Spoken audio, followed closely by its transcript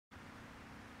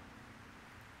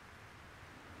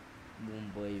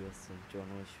Bun băi, eu sunt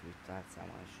Ionuș și uitați,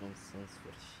 am ajuns în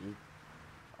sfârșit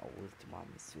la ultima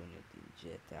misiune din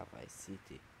GTA Vice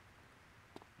City.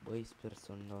 Băi, sper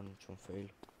să nu dau niciun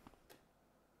fail.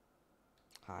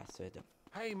 Hai să vedem.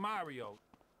 Hey, Mario.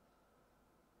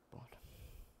 Bun.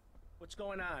 What's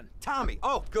going on? Tommy!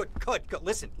 Oh, good.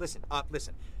 Listen.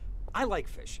 I like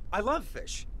fish. I love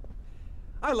fish.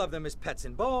 I love them as pets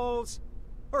in bowls,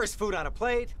 or as food on a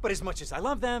plate, but as much as I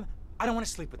love them, I don't want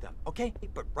to sleep with them, okay?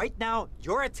 But right now,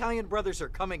 your Italian brothers are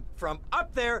coming from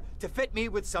up there to fit me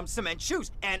with some cement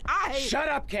shoes, and I... Shut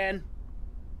up, Ken!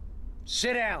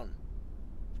 Sit down.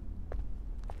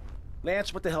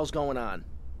 Lance, what the hell's going on?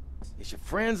 It's your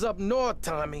friends up north,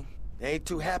 Tommy. They ain't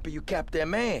too happy you capped their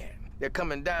man. They're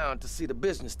coming down to see the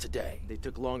business today. They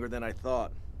took longer than I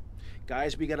thought.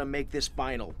 Guys, we gotta make this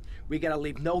final. We gotta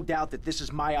leave no doubt that this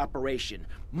is my operation.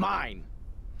 Mine!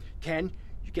 Ken,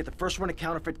 you get the first run of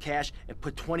counterfeit cash and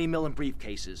put 20 mil in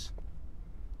briefcases.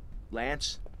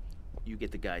 Lance, you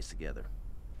get the guys together.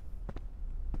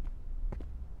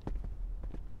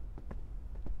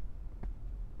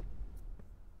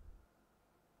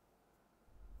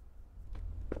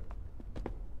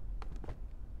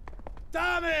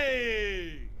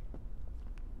 Tommy!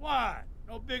 What?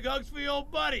 No big hugs for your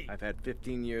old buddy? I've had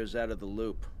 15 years out of the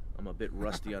loop. I'm a bit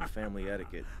rusty on family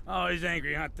etiquette. Oh, he's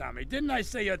angry, huh, Tommy? Didn't I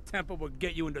say your temper would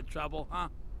get you into trouble, huh?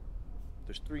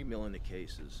 There's 3 mil in the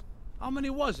cases. How many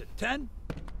was it? 10?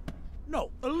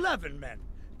 No, 11 men.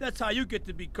 That's how you get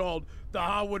to be called the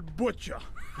Howard Butcher.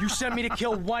 You sent me to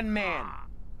kill one man.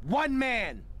 One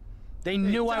man! They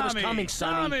knew I was coming,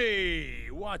 Sonny.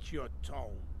 Tommy! Watch your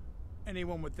tone.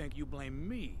 Anyone would think you blame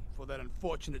me for that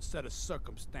unfortunate set of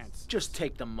circumstances. Just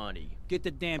take the money. Get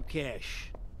the damn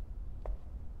cash.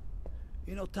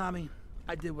 You know, Tommy,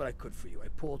 I did what I could for you. I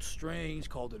pulled strings,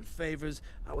 called in favors.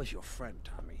 I was your friend,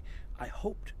 Tommy. I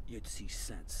hoped you'd see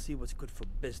sense, see what's good for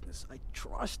business. I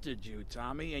trusted you,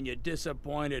 Tommy, and you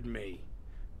disappointed me.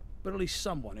 But at least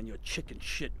someone in your chicken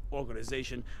shit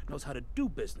organization knows how to do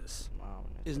business.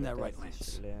 Isn't that right,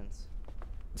 Lance?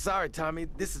 Sorry, Tommy.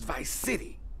 This is Vice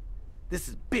City. This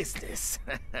is business.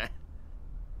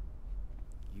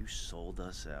 You sold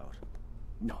us out.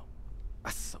 No,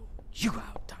 I sold you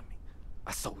out, Tommy.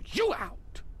 I sold you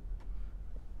out.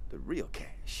 The real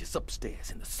cash is upstairs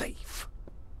in the safe.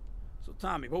 So,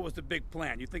 Tommy, what was the big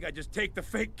plan? You think I'd just take the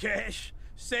fake cash,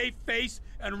 save face,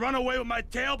 and run away with my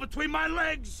tail between my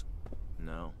legs?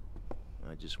 No.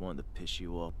 I just wanted to piss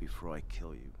you off before I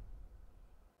kill you.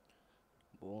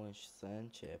 Bun, și să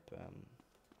începem.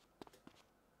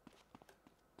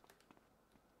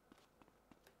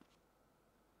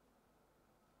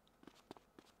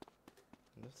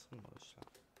 Unde sunt ăștia?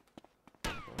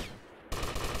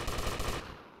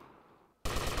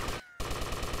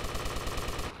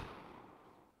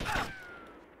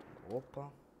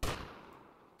 Opa.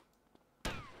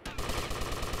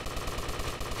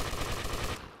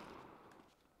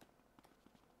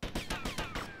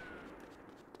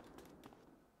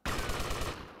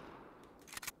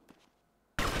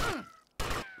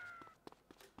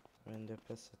 Vende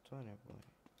păsătoare, băi.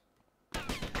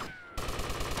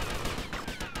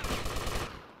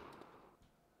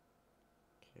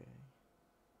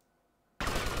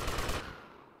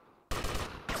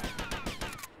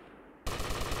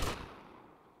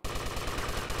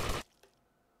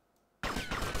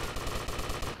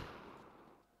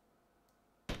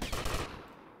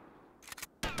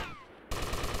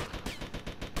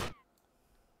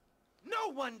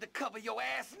 No one to cover your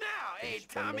ass now, eh,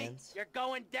 Tommy? You're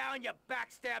going down, you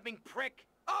backstabbing prick!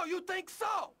 Oh, you think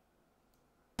so?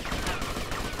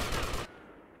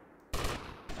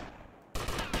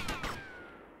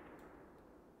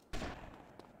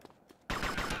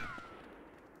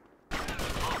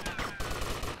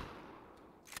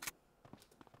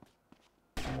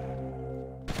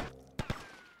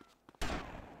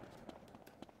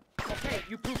 Okay,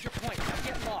 you proved your point. Now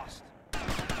get lost.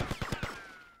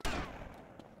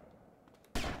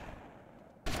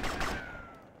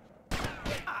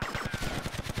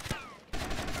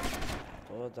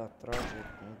 Da, trage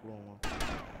în glumă.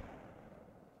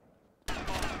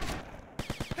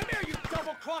 Come here, you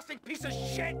double-crossing piece of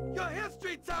shit! Your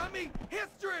history, Tommy!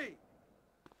 History!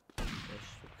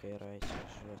 Știu că era aici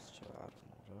jos ceva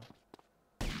armură.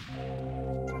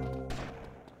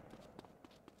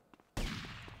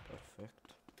 Perfect.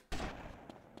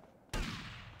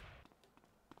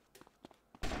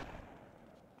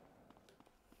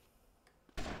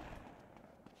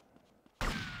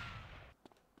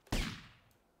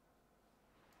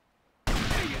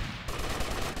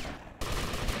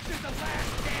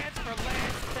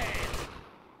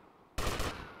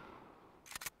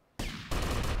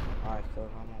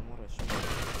 l-am omorât și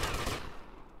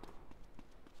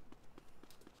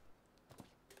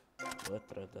bă,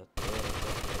 trădătoră.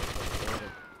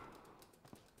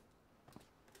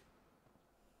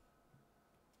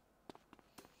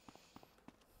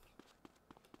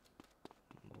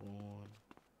 Bun.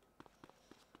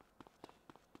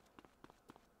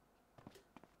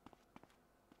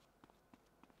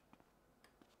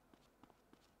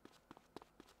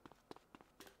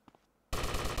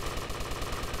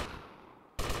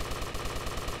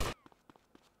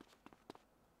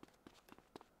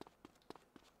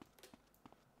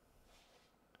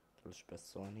 Îl pe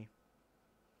Sony.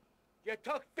 You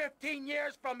took 15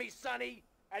 years from me, Sonny,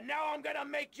 and now I'm gonna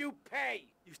make you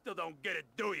pay! You still don't get it,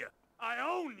 do you? I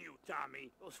own you,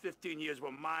 Tommy. Those 15 years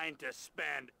were mine to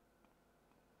spend.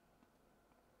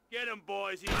 Get him,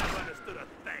 boys. He never understood a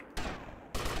thing.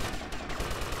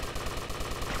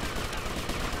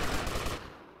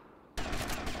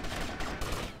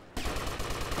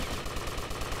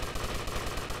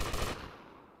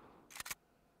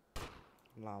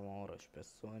 L-am omorât și pe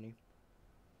Sony.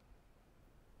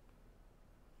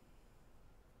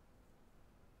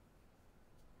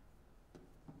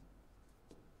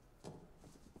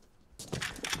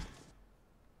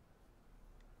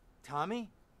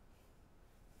 Tommy?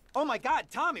 Oh my God,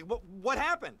 Tommy, what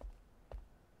happened?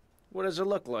 What does it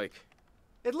look like?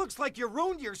 It looks like you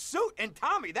ruined your suit, and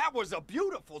Tommy, that was a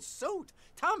beautiful suit.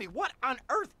 Tommy, what on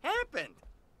earth happened?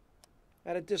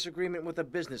 Had a disagreement with a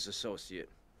business associate.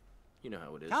 You know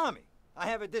how it is. Tommy, I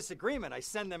have a disagreement. I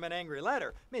send them an angry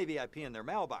letter. Maybe I pee in their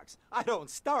mailbox. I don't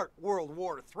start World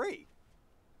War III.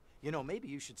 You know, maybe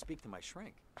you should speak to my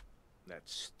shrink. That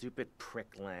stupid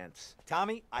prick Lance.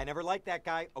 Tommy, I never liked that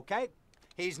guy, okay?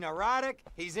 He's neurotic,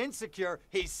 he's insecure,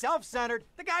 he's self-centered.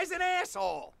 The guy's an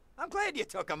asshole. I'm glad you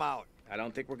took him out. I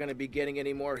don't think we're gonna be getting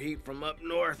any more heat from up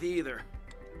north either.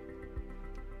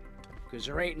 Because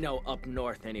there ain't no up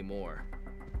north anymore.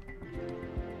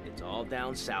 It's all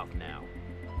down south now.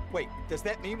 Wait, does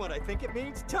that mean what I think it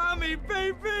means? Tommy,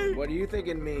 baby! What do you think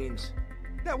it means?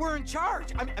 That we're in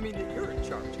charge. I mean that you're in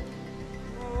charge.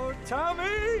 Oh,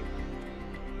 Tommy!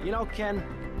 You know, Ken,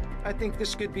 I think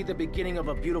this could be the beginning of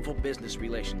a beautiful business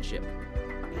relationship.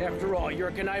 After all, you're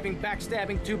a conniving,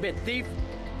 backstabbing two-bit thief,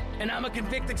 and I'm a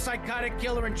convicted psychotic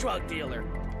killer and drug dealer.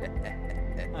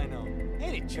 I know.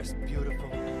 Ain't it just beautiful?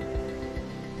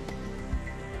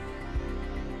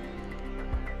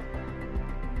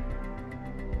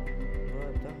 Bă,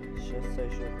 da, și ăsta e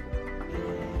jocul.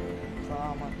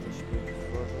 Cam atât și pe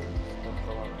episodul. Sper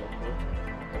că v-a plăcut.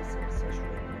 Apăsați să-și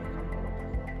vedem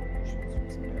ca și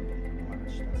mulțumesc pentru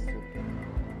super.